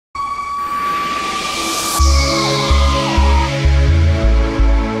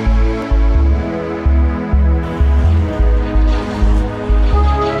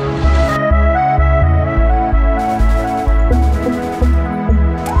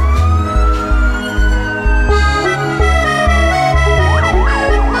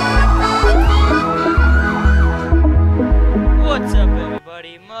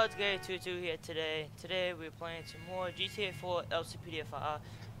we're playing some more GTA IV LCPDFR,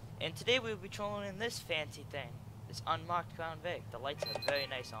 and today we'll be trolling in this fancy thing, this unmarked Crown Vic. The lights are very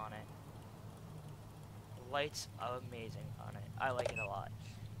nice on it. The lights are amazing on it. I like it a lot.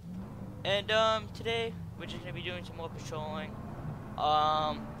 And today we're just gonna be doing some more patrolling.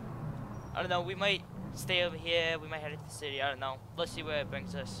 I don't know. We might stay over here. We might head into the city. I don't know. Let's see where it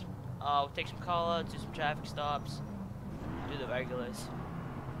brings us. We'll take some call-outs, do some traffic stops, do the regulars.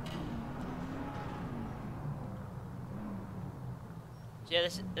 So yeah,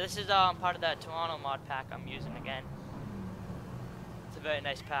 this is part of that Toronto mod pack I'm using again. It's a very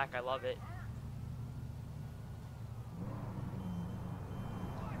nice pack. I love it.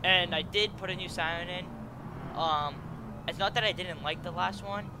 And I did put a new siren in. It's not that I didn't like the last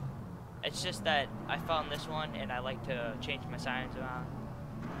one. It's just that I found this one and I like to change my sirens around.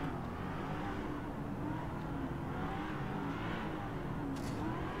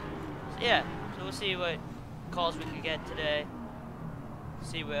 So yeah, so we'll see what calls we can get today.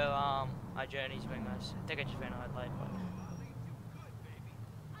 See where our journeys bring us. I think I just ran a red light, but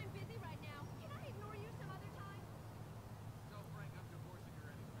I'm busy right now. Can I ignore you some other time? Tell Frank I'm divorcing her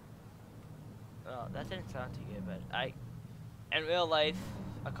anyway. oh, that didn't sound too good. But in real life,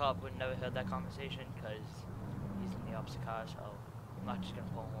 a cop would never heard that conversation because he's in the opposite car. So I'm not just gonna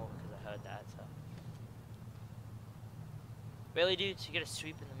pull him over because I heard that. So really, dude, so you get a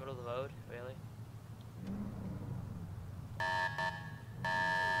sweep in the middle of the road, really?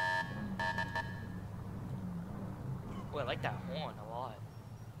 Oh, I like that horn a lot.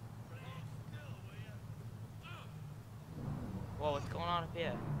 Whoa, what's going on up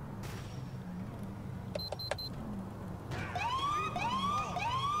here?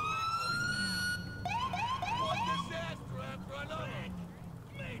 One disaster after another.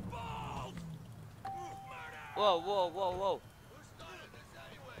 Meatballs! Whoa, whoa, whoa, whoa. Who started this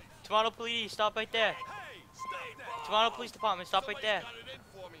anyway? Toronto Police, stop right there. Hey, stay there! Toronto Police Department, stop right there. Somebody's got it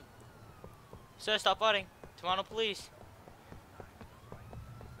in for me. Sir, stop running. Toronto Police.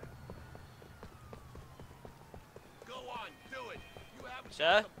 Go on, do it. You haven't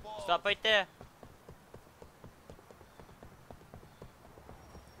Sir, got the balls. stop right there.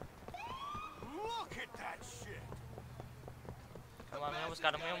 Look at that shit. Come on, we almost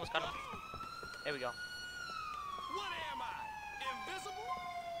got him, we almost got him. There we go. What am I? Invisible?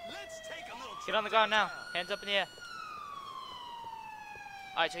 Let's take a little Get on the ground now. Hands up in the air.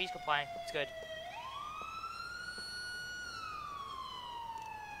 Alright, so he's complying. It's good.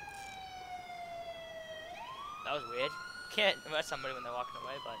 That was weird. Can't arrest somebody when they're walking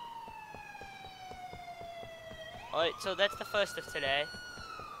away, but... Alright, so that's the first of today.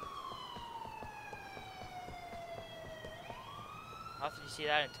 How often do you see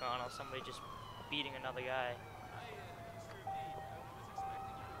that in Toronto? Somebody just beating another guy.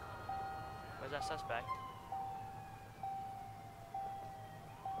 Where's that suspect?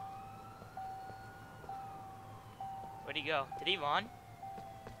 Where'd he go? Did he run?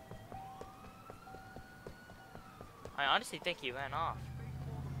 I honestly think he ran off.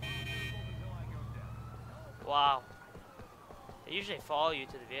 Wow. They usually follow you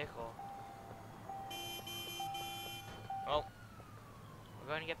to the vehicle. Well, we're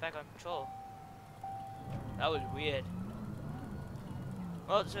going to get back on patrol. That was weird.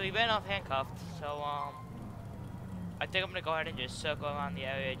 Well, so he ran off handcuffed, so I think I'm gonna go ahead and just circle around the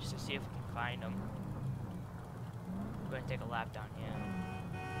area just to see if we can find him. We're gonna take a lap down here.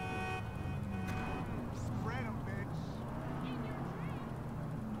 Spread 'em, bitch.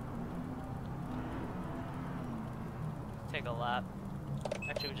 Take a lap.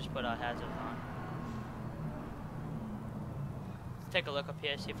 Actually, we just put our hazards on. Let's take a look up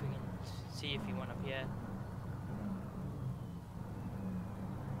here, see if we can see if he went up here.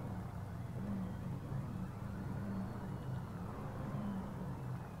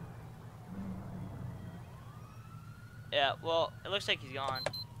 Yeah, well, it looks like he's gone.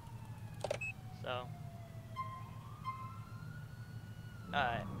 So.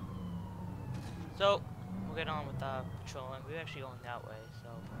 Alright. So, we'll get on with patrolling. We're actually going that way, so.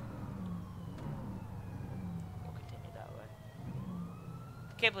 We'll continue that way.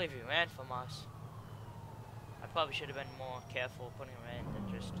 Can't believe he ran from us. I probably should have been more careful putting him in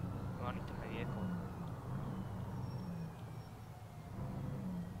than just running to my vehicle.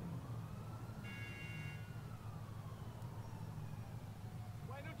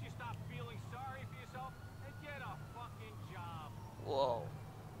 Whoa.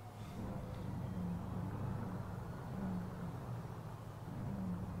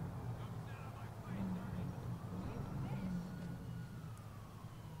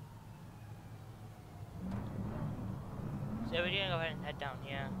 So we're gonna go ahead and head down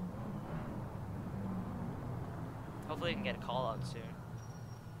here. Hopefully we can get a call out soon.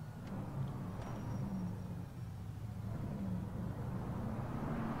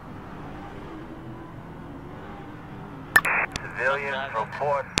 Civilians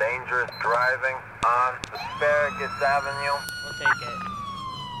report dangerous driving on Asparagus Avenue. We'll take it.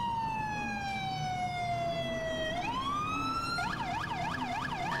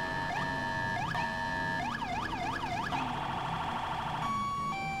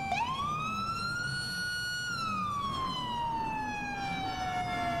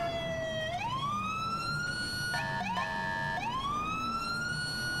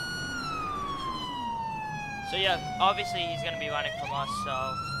 So yeah, obviously he's gonna be running from us,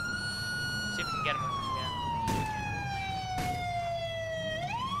 so see if we can get him.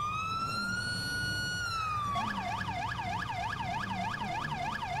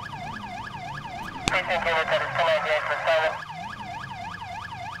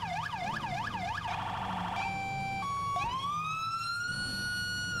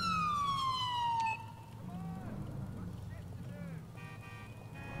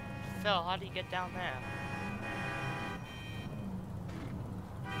 Phil, how do you get down there?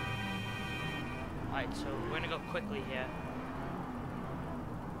 Alright, so we're gonna go quickly here.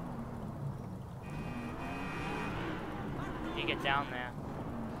 You get down there.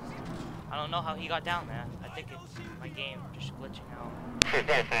 I don't know how he got down there. I think it's my game just glitching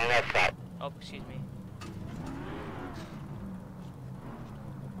out. Oh, excuse me.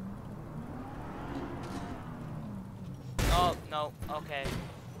 Oh, no, okay.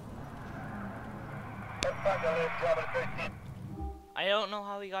 I don't know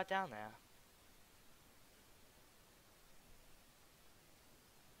how he got down there.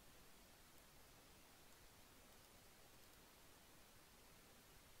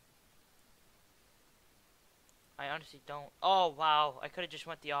 I honestly don't. Oh, wow. I could have just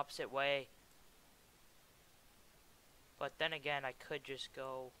went the opposite way. But then again, I could just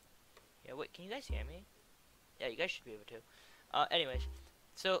go... Yeah, wait, can you guys hear me? Yeah, you guys should be able to. Anyways,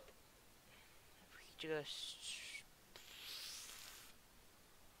 so... We just...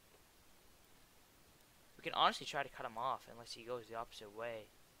 We can honestly try to cut him off unless he goes the opposite way.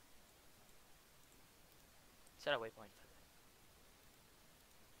 Set a waypoint for that.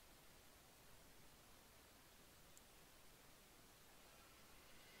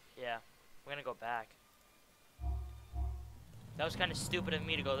 Yeah, we're gonna go back. That was kind of stupid of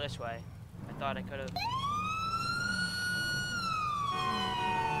me to go this way. I thought I could have.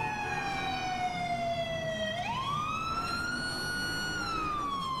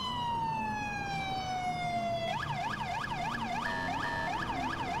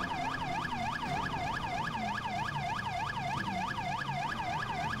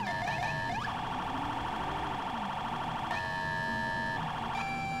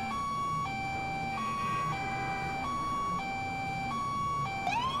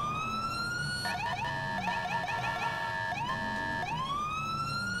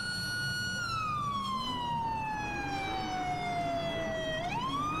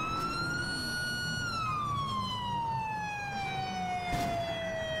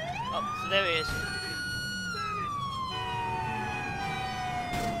 Oh, so there he is.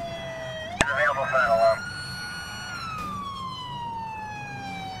 Available for an alarm.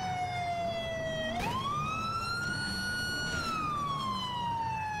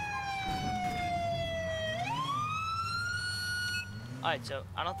 Alright, so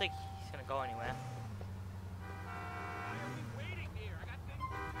I don't think he's gonna go anywhere.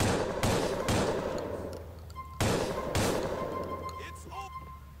 It's open.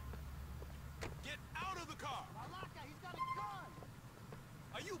 Get out of the car. He's got a gun!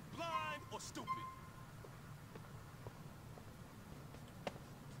 Are you blind or stupid?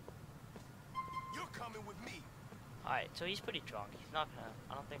 You're coming with me. Alright, so he's pretty drunk. He's not gonna.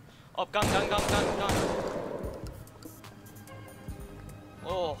 I don't think. Oh, gun.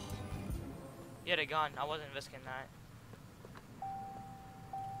 Oh. He had a gun. I wasn't risking that.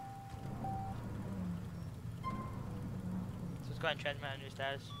 So let's go ahead and transmit our new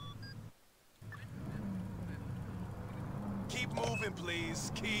status. Keep moving,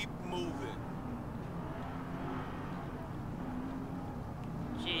 please. Keep moving.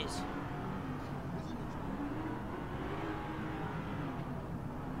 Jeez.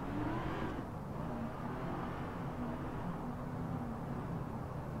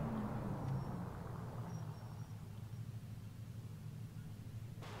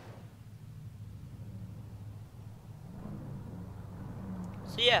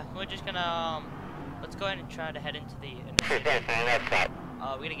 So yeah, we're just gonna let's go ahead and try to head into the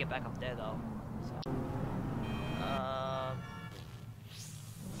we gotta get back up there though. So,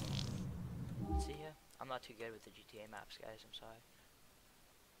 let's see here. I'm not too good with the GTA maps, guys. I'm sorry.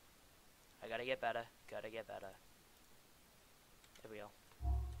 I gotta get better. Gotta get better. There we go.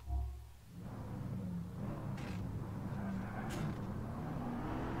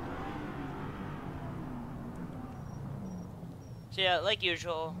 So yeah, like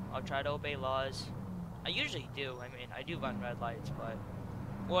usual, I'll try to obey laws. I usually do. I mean, I do run red lights, but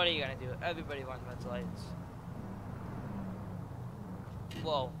what are you gonna do? Everybody runs red lights.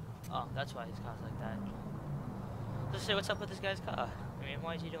 Whoa. Oh, that's why his car's like that. Let's say what's up with this guy's car. I mean,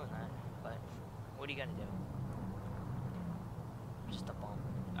 why is he doing that? But what are you gonna do? Just a bump.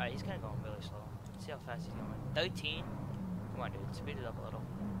 Alright, he's kind of going really slow. Let's see how fast he's going. 13? Come on, dude. Speed it up a little.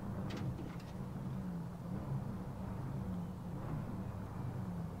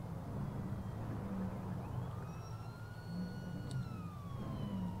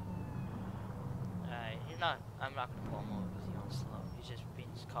 Alright, I'm not gonna pull him over because he's going slow. He's just being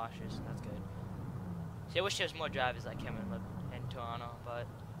cautious. That's good. See, I wish there was more drivers like him in Toronto, but,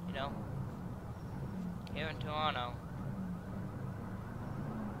 you know, here in Toronto.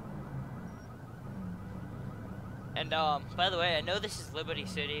 And, by the way, I know this is Liberty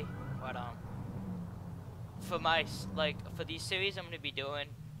City, but, for these series I'm gonna be doing,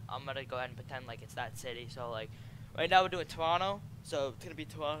 I'm gonna go ahead and pretend like it's that city. So, like, right now we're doing Toronto, so it's gonna be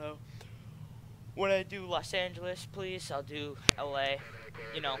Toronto. When I do Los Angeles, please, I'll do LA.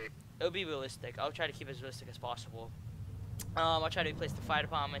 You know, it'll be realistic. I'll try to keep it as realistic as possible. I'll try to replace the fire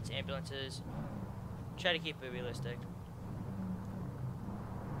departments, ambulances. Try to keep it realistic.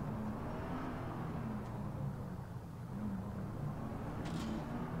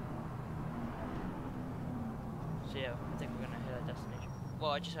 So yeah, I think we're gonna hit our destination.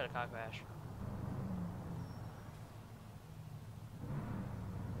 Well, I just had a car crash.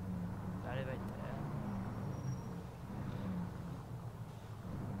 Got it right there.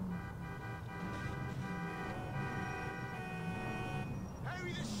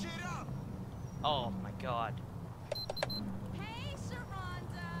 Hurry this shit up! Oh my god. Hey,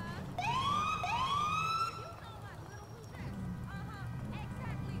 Sharonda. You know that little blue dress. Exactly.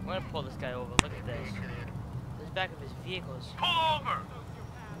 I'm gonna pull this guy over. Look at this. The back of his vehicles. Pull over!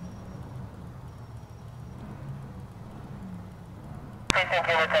 Precinct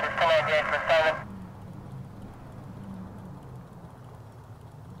unit that is 298 for silent.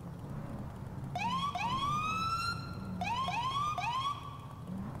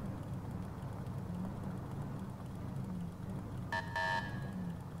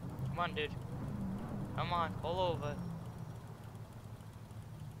 Come on, dude. Come on, pull over.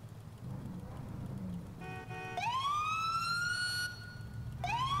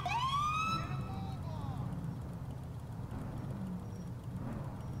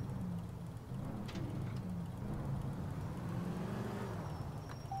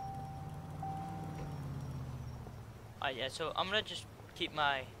 Yeah, so I'm gonna just keep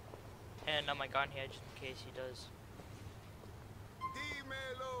my hand on my gun here just in case he does.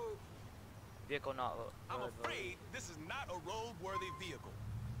 D-Melo! Vehicle not I'm road. afraid this is not a road-worthy vehicle.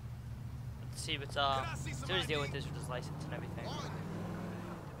 Let's see what's I see some see what his deal ID? with this with his license and everything.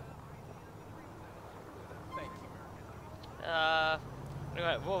 Thank you.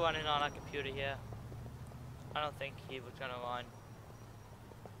 We're running on our computer here. I don't think he was gonna run.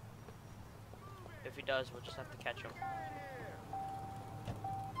 If he does, we'll just have to catch him.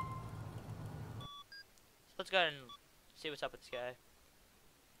 So let's go ahead and see what's up with this guy.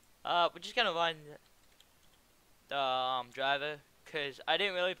 We're just gonna run the driver, cause I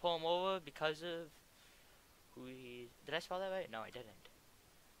didn't really pull him over because of who he. Did I spell that right? No, I didn't.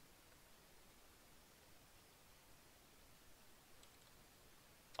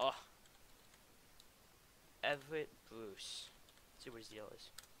 Oh, Everett Bruce. Let's see what his deal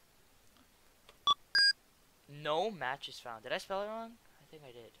is. No matches found. Did I spell it wrong? I think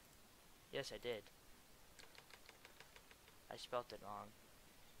I did. Yes, I did. I spelled it wrong.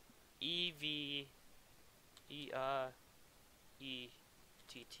 E-V-E-R-E-T-T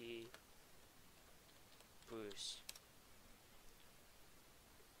Bruce.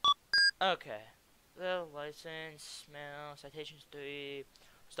 Okay. Well, license, smell, citations 3,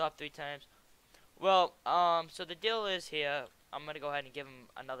 stop 3 times. Well, so the deal is here, I'm gonna go ahead and give him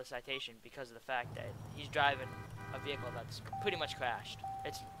another citation because of the fact that he's driving a vehicle that's pretty much crashed.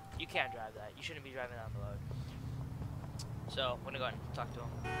 You can't drive that. You shouldn't be driving that on the road. So I'm gonna go ahead and talk to him.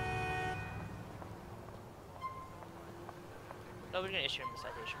 So we're gonna issue him a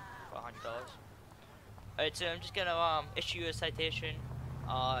citation for $100. Alright, so I'm just gonna issue you a citation.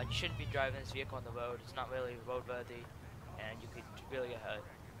 You shouldn't be driving this vehicle on the road. It's not really roadworthy, and you could really get hurt.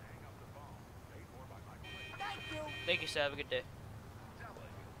 Thank you, sir. Have a good day.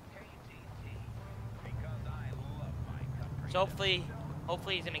 So hopefully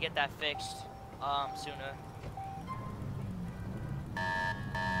he's gonna get that fixed sooner.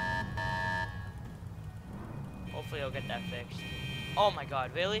 Hopefully he'll get that fixed. Oh my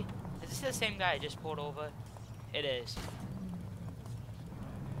god, really? Is this the same guy I just pulled over? It is.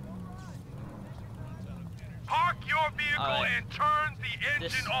 Park your vehicle and turn the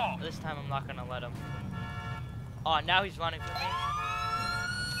engine off. This time I'm not gonna let him. Oh, now he's running for me.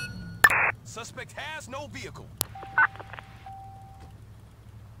 Suspect has no vehicle.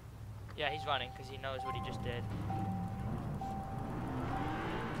 Yeah, he's running because he knows what he just did.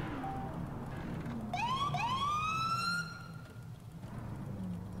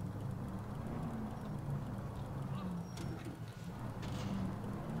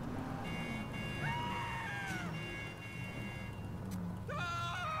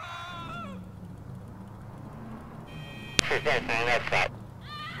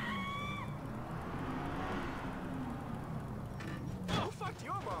 Oh, fuck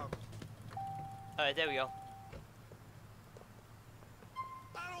your mom. Alright, there we go.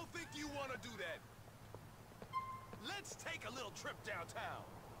 I don't think you want to do that. Let's take a little trip downtown.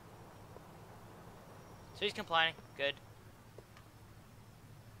 So he's complying. Good.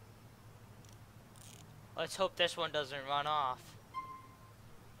 Let's hope this one doesn't run off.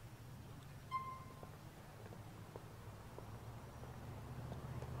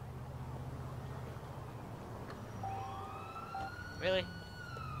 Really?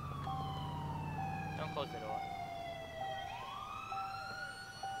 Don't close the door.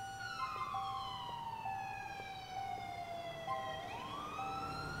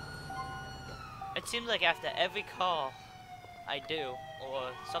 It seems like after every call I do,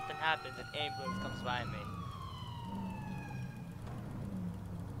 or something happens, an ambulance comes by me.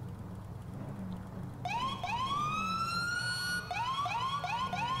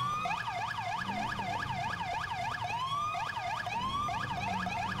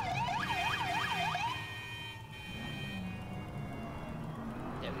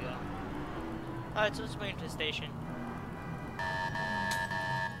 There we go. Alright, so let's bring him to the station.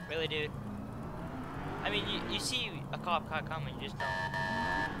 Really, dude? I mean, you see a cop car coming, you just don't.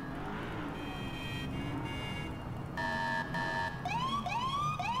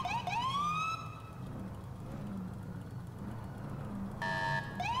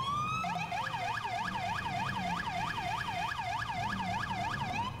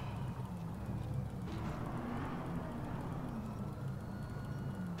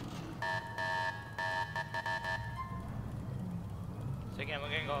 So again, we're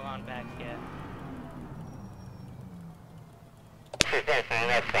gonna go around back here.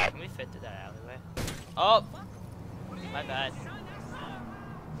 Can we fit through that alleyway? Oh! My bad.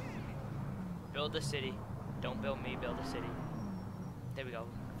 Build the city. Don't build me, build the city. There we go.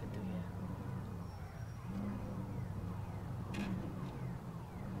 Fit through here.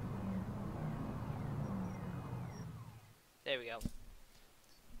 There we go.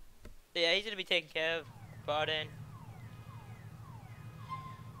 Yeah, he's gonna be taken care of. Brought in.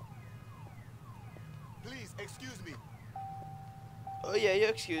 Please, excuse me. Oh yeah, you're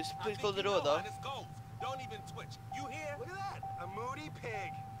excused. Please close the door though. Don't even twitch. You hear? Look at that. A moody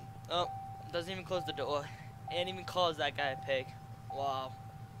pig. Oh, doesn't even close the door. And even calls that guy a pig. Wow.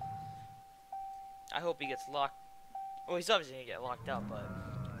 I hope he gets locked. Well, he's obviously gonna get locked up, but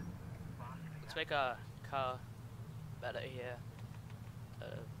let's make a car better here.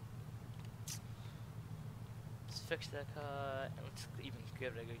 Let's fix the car and let's even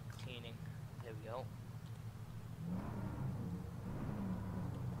give it a good cleaning. There we go.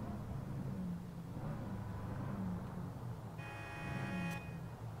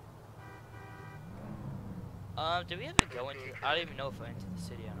 Do we ever go into? I don't even know if we're into the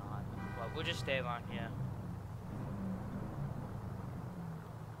city or not. But we'll just stay around here.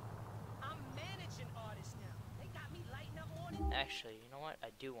 I'm managing artists now. They got me lighting up on it. Actually, you know what? I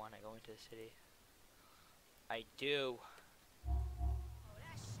do want to go into the city. I do. Oh,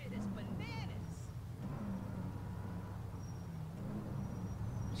 that shit is bananas.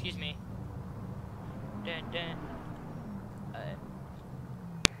 Excuse me. Dun dun.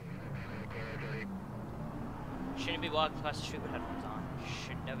 Shouldn't be walking across the street with headphones on.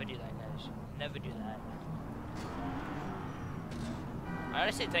 Should never do that, guys. Never do that. I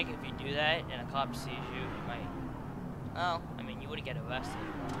honestly think if you do that and a cop sees you, you might. Well, I mean, you wouldn't get arrested,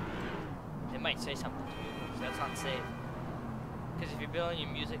 but they might say something to you. So that's unsafe. Because if you're building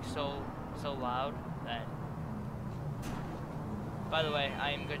your music so loud, then. By the way, I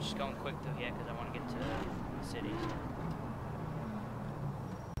am just going quick through here because I want to get to the city.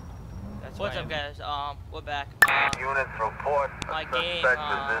 What's up, guys? We're back. Units report my a game, suspect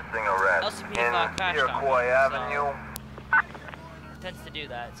resisting arrest LCPDFR in crashed on Iroquois me, Avenue. tends to do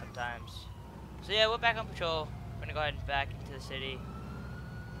that sometimes. So yeah, we're back on patrol. We're gonna go ahead and back into the city.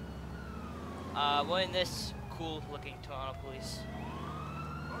 We're in this cool looking Toronto police.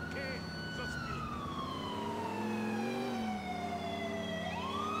 Okay, so speak.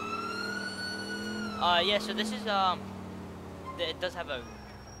 Yeah, so this is, it does have a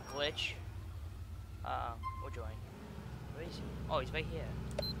glitch. We'll join. Where is he? Oh, he's right here.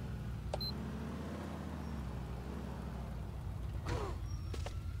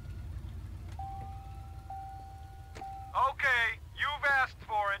 Okay, you've asked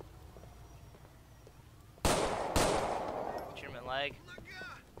for it. Shoot him in leg.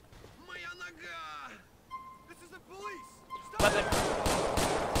 This is the police. Weapon.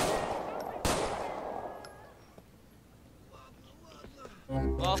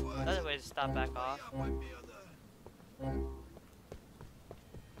 Well, another way to stop back off.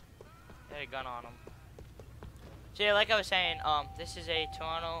 Had a gun on him. So yeah, like I was saying, this is a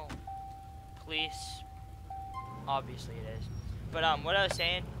Toronto police. Obviously it is. But what I was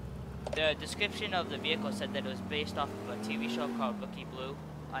saying, the description of the vehicle said that it was based off of a TV show called Rookie Blue.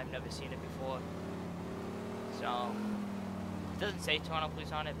 I've never seen it before. So it doesn't say Toronto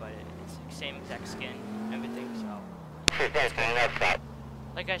police on it, but it's the same exact skin, everything. So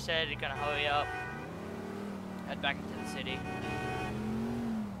like I said, you're gonna hurry up, head back into the city.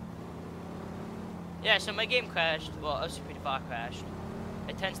 Yeah, so my game crashed. Well, LCPDFR crashed.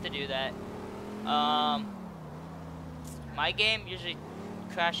 It tends to do that. My game usually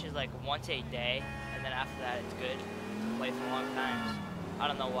crashes like once a day, and then after that it's good to play for long times. I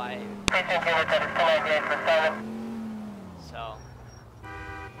don't know why. So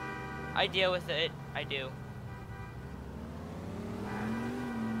I deal with it. I do.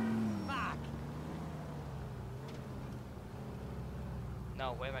 Fuck.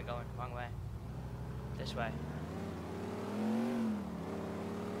 No, where am I going? Wrong way. This way.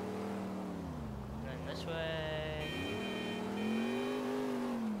 And then this way.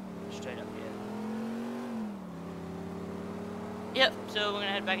 Straight up here. Yep, so we're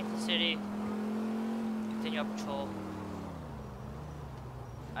gonna head back into the city. Continue our patrol.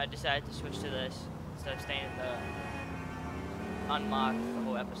 I decided to switch to this instead of staying in the unmarked the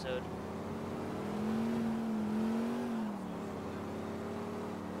whole episode.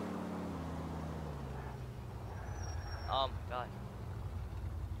 Oh my god.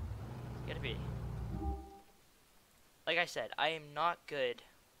 It's gotta be. Like I said, I am not good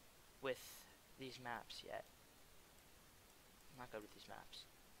with these maps yet. I'm not good with these maps.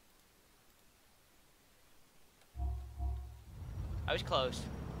 I was close.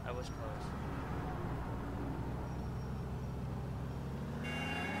 I was close.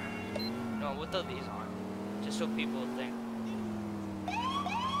 No, we'll throw these on. Just so people think.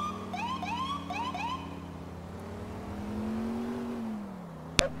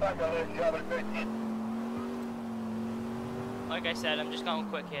 Like I said, I'm just going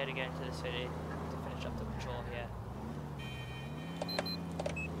quick here to get into the city to finish up the patrol here.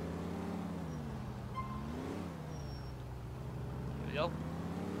 Here we go.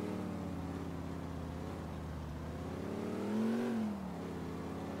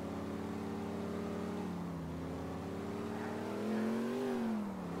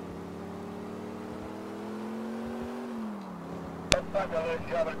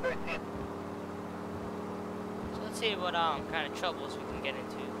 So let's see what kind of troubles we can get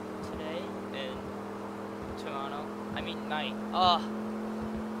into today in Toronto. I mean night. Oh,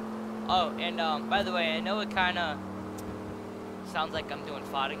 and by the way, I know it kind of sounds like I'm doing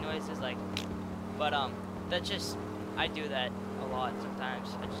farting noises, like, but that's just, I do that a lot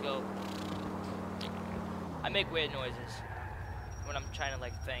sometimes. I just go, I make weird noises when I'm trying to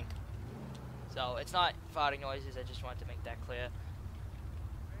like think. So it's not farting noises. I just wanted to make that clear.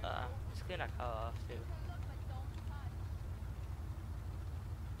 Let's clean our car off too.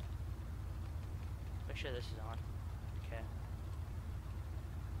 Make sure this is on. Okay.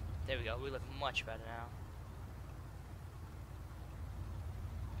 There we go. We look much better now.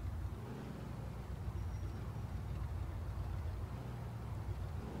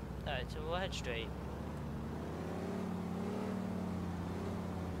 Alright, so we'll head straight.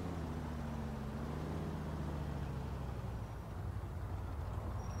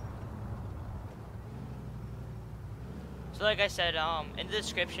 So like I said, in the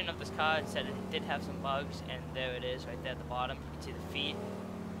description of this car, it said it did have some bugs, and there it is right there at the bottom. You can see the feet.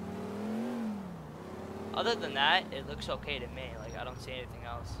 Other than that, it looks okay to me. Like, I don't see anything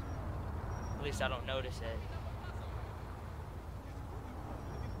else. At least I don't notice it.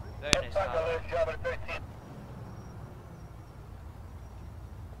 Very nice car.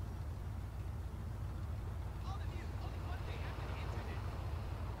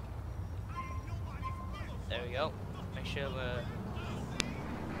 There we go. Make sure we're...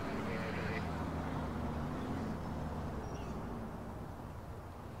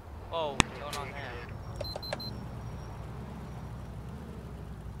 Whoa, what's going on there?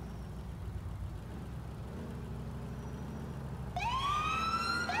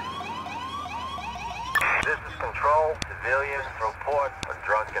 This is Control. Civilians report a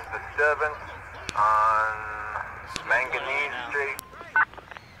drunken disturbance on Manganese Street.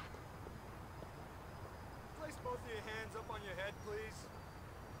 Place both of your hands up on your head, please.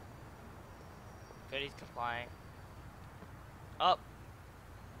 Good, he's complying. Up.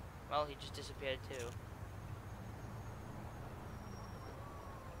 Well, he just disappeared too.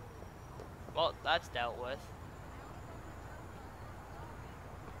 Well, that's dealt with.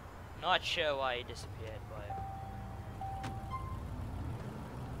 Not sure why he disappeared, but...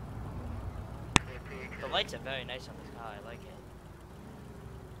 The lights are very nice on this car, I like it.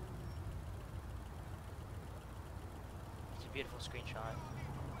 It's a beautiful screenshot.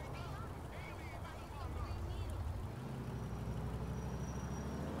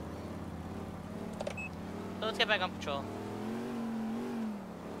 So let's get back on patrol.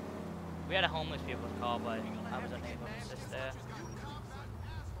 We had a homeless people call, but I was unable to assist there.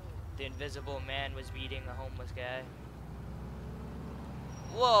 The invisible man was beating a homeless guy.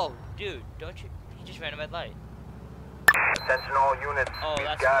 Whoa, dude, don't you... He just ran a red light. Attention all units. Oh, We've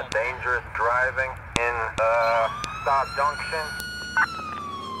that's got cool. dangerous driving in South Junction.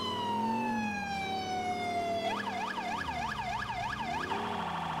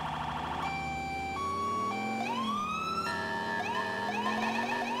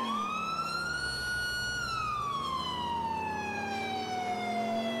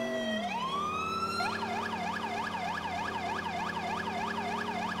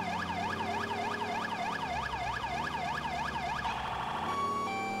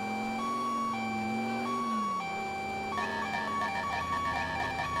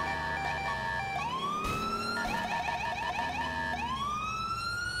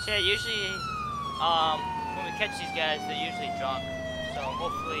 So yeah, usually, when we catch these guys, they're usually drunk. So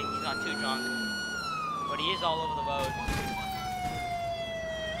hopefully he's not too drunk. But he is all over the road.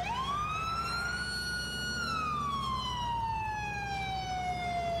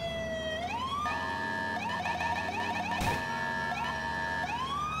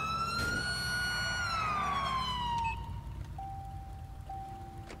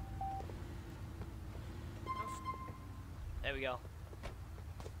 There we go.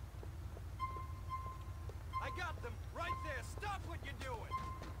 I got them right there. Stop what you're doing.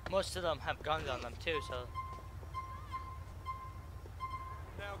 Most of them have guns on them too, so...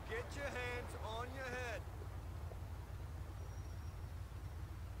 Now get your hands on your head.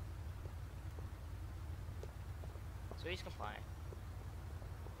 So he's complying.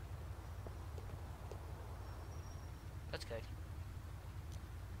 That's good.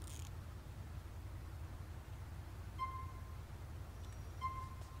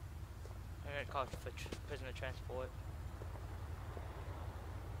 I'm gonna call for prisoner transport.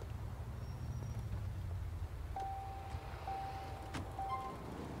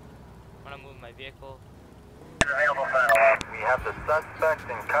 I'm gonna move my vehicle. We have the suspect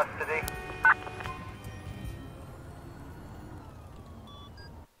in custody.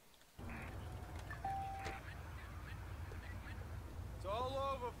 It's all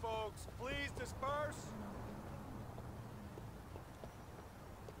over, folks. Please disperse.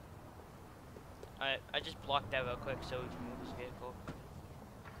 Alright, I just blocked that real quick so we can move his vehicle.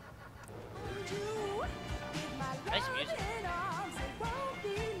 Nice music.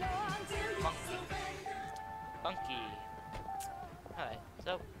 Funky. Alright,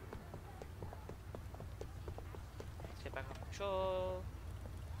 so let's get back on patrol.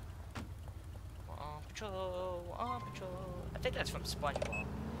 We're on patrol, we're on patrol. I think that's from SpongeBob.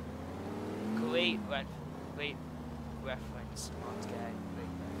 Great reference on this guy.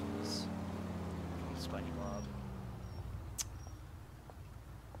 Great reference from SpongeBob.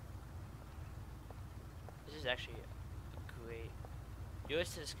 This is actually great. Yours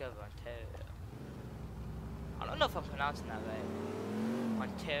to discover, Ontario. I don't know if I'm pronouncing that right.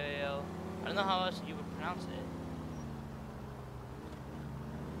 Ontario. I don't know how else you would pronounce it.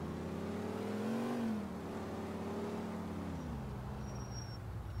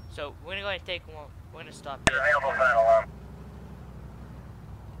 So we're gonna go ahead and take one. We're gonna stop here.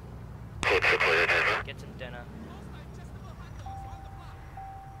 Get some dinner.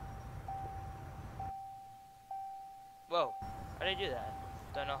 Whoa, how did I do that?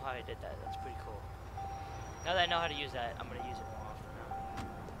 Don't know how I did that. That's pretty cool. Now that I know how to use that, I'm gonna use it more often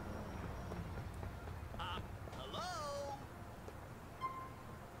now. Hello?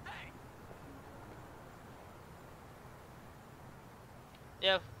 Hey.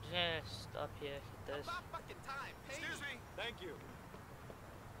 Yeah, just gonna stop here, hit this. About fucking time. Excuse me. Thank you.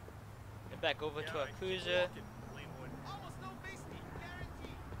 Get back over to our Keep cruiser. walking, Lanewood. Almost no basement,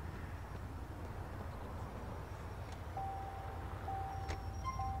 guaranteed.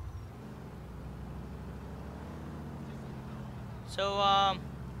 So,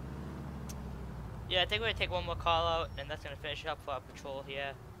 yeah, I think we're gonna take one more call out, and that's gonna finish up for our patrol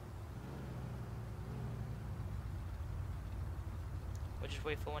here. We'll just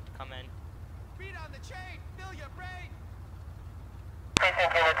wait for one to come in. Feet on the chain. Fill your brain.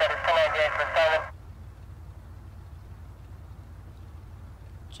 Precinct unit that is 298 for silent.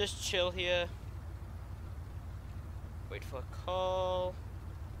 Just chill here. Wait for a call.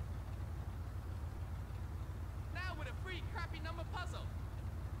 Now with a free crappy number puzzle.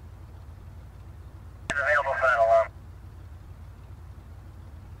 Available for an alarm.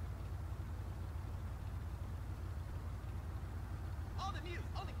 All the news,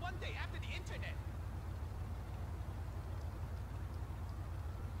 only one day after the internet.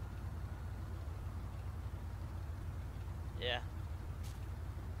 Yeah.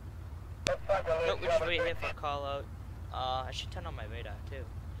 Nope, we'll just wait here for a call out. I should turn on my radar too,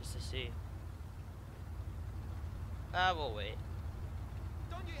 just to see. We'll wait.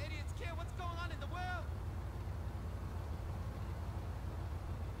 Don't you idiots care what's going on in the world?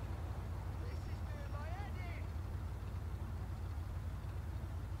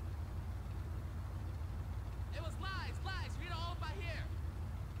 It was lies, lies. Read it all about here.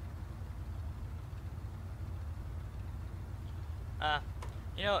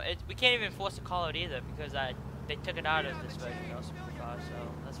 You know, we can't even force a call out either because they took it out of this version of CVPI, so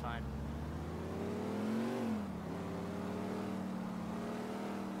that's fine.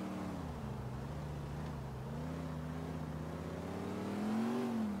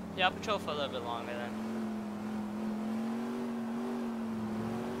 Yeah, I'll patrol for a little bit longer then.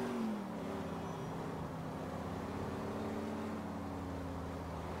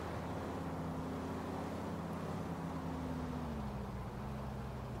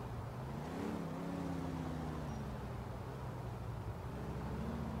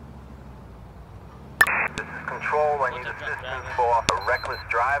 This is Control. I need assistance for a reckless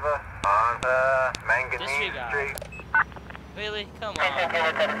driver on Manganese Disregard. Street. Really? Come Precinct on.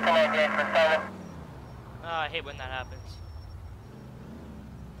 unit that is 298 for silent. Oh, I hate when that happens.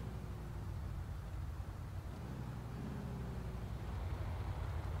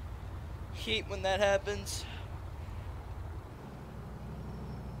 Hate when that happens.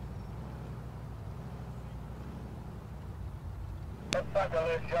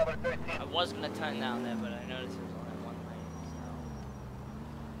 I was gonna turn down there, but I noticed it was only one lane, so.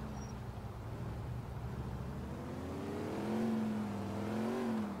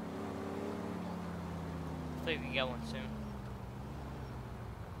 Hopefully we can get one soon.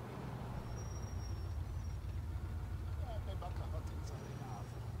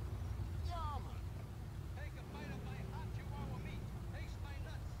 Take a bite of my hot chihuahua meat. Taste my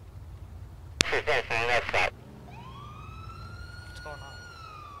nuts. What's going on?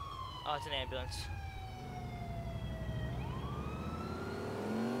 Oh, it's an ambulance.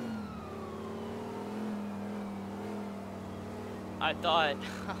 I thought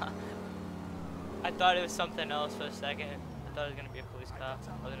I thought it was something else for a second. I thought it was gonna be a police car.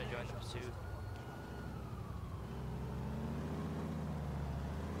 I was gonna join the pursuit.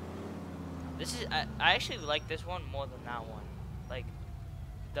 This is I actually like this one more than that one. Like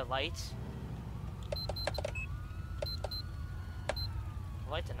the lights.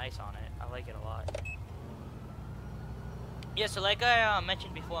 The lights are nice on it. I like it a lot. Yeah, so like I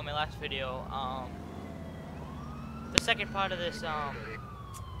mentioned before in my last video, the second part of this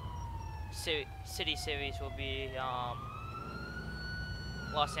city series will be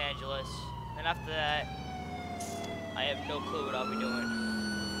Los Angeles. And after that, I have no clue what I'll be doing.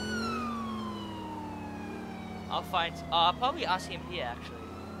 I'll find, probably RCMP actually.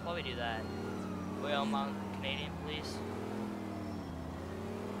 Probably do that. Royal Mountain Canadian Police.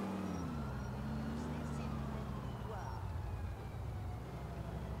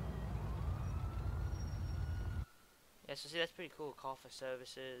 Yeah, so see, that's pretty cool. Call for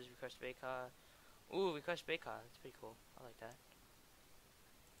services, request a Bay car. Ooh, request a Bay car. That's pretty cool. I like that.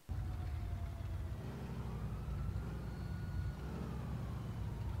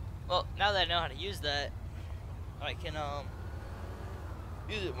 Well, now that I know how to use that, I can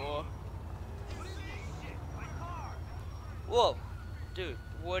use it more. Whoa, dude,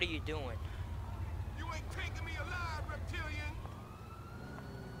 what are you doing? You ain't taking me alive, reptilian.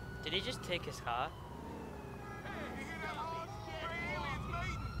 Did he just take his car? Hey, you hear that horn? Aliens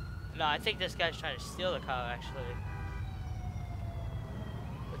mating. No, I think this guy's trying to steal the car actually.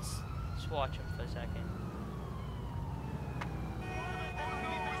 watch him for a second.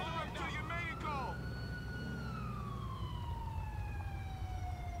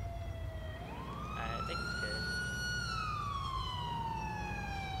 I think he's good.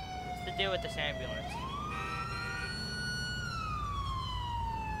 What's the deal with this ambulance?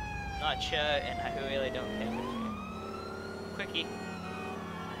 Not sure, and I really don't care. Quickie.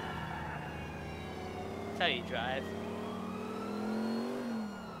 That's how you drive.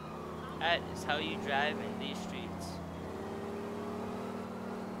 That is how you drive in these streets.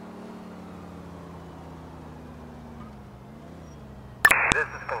 This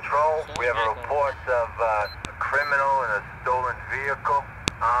is Control. We have a report of a criminal in a stolen vehicle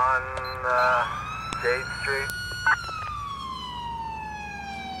on Jade Street.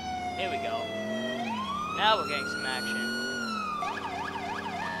 Here we go. Now we're getting some action.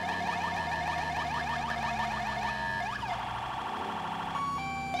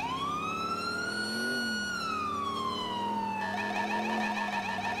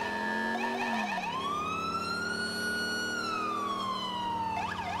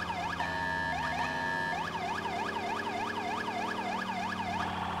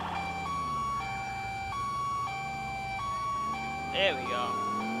 There we go.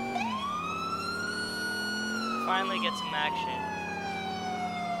 Finally get some action.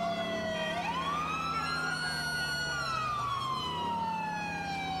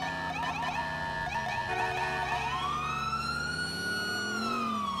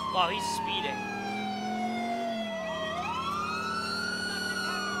 Wow, he's speeding.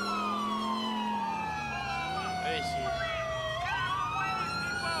 Where is he?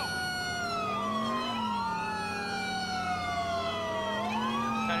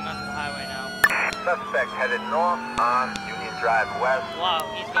 Turning onto the highway now. Suspect headed north on Union Drive West. Wow,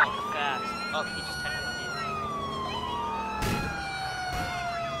 he's going fast. Oh, he just turned 50.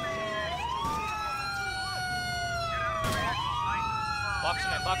 Box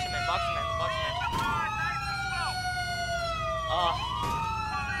him in, box him in, box him in, box him in. Oh.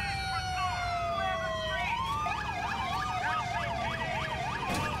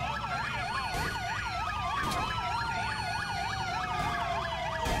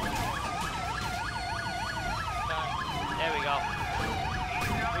 There we go.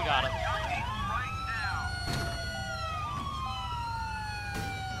 We got him.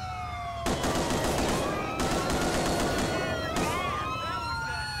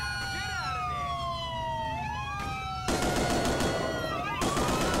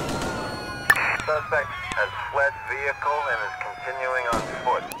 Suspect has fled vehicle and is continuing on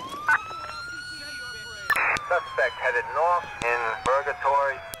foot. Suspect headed north in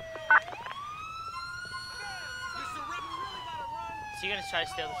Purgatory. Is he gonna try to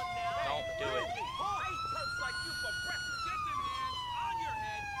steal this? Don't do it.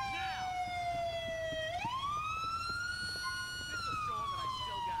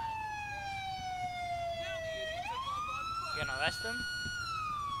 You gonna arrest him?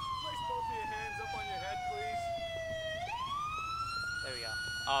 Place both of your hands up on your head, please. There we go.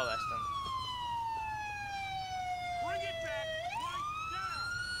 I'll arrest him. Bring it back right down.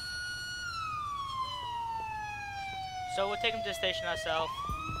 So we'll take him to the station ourselves.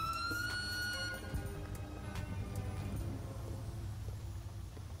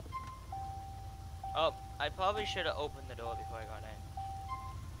 Oh, I probably should have opened the door before I got in.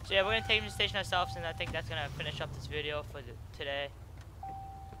 So yeah, we're gonna take him to the station ourselves, and I think that's gonna finish up this video for today.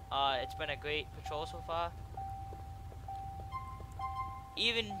 It's been a great patrol so far.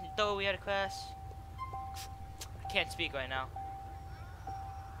 Even though we had a crash, I can't speak right now.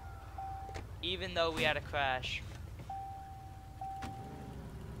 Even though we had a crash,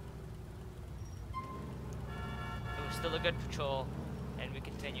 it was still a good patrol, and we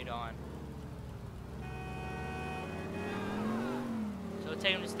continued on. So we'll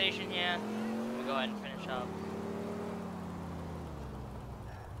take him to the station here. We'll go ahead and finish up.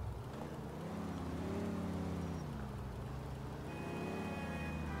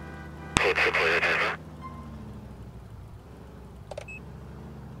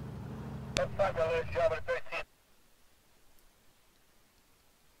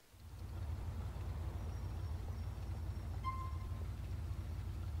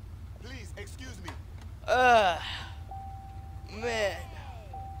 Please, excuse me. Man.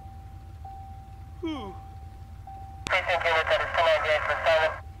 Whew.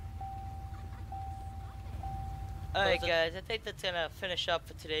 Alright guys, I think that's gonna finish up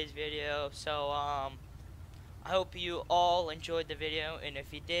for today's video. So I hope you all enjoyed the video, and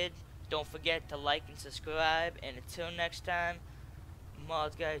if you did, don't forget to like and subscribe, and until next time,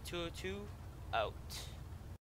 Miles Guy 202 out.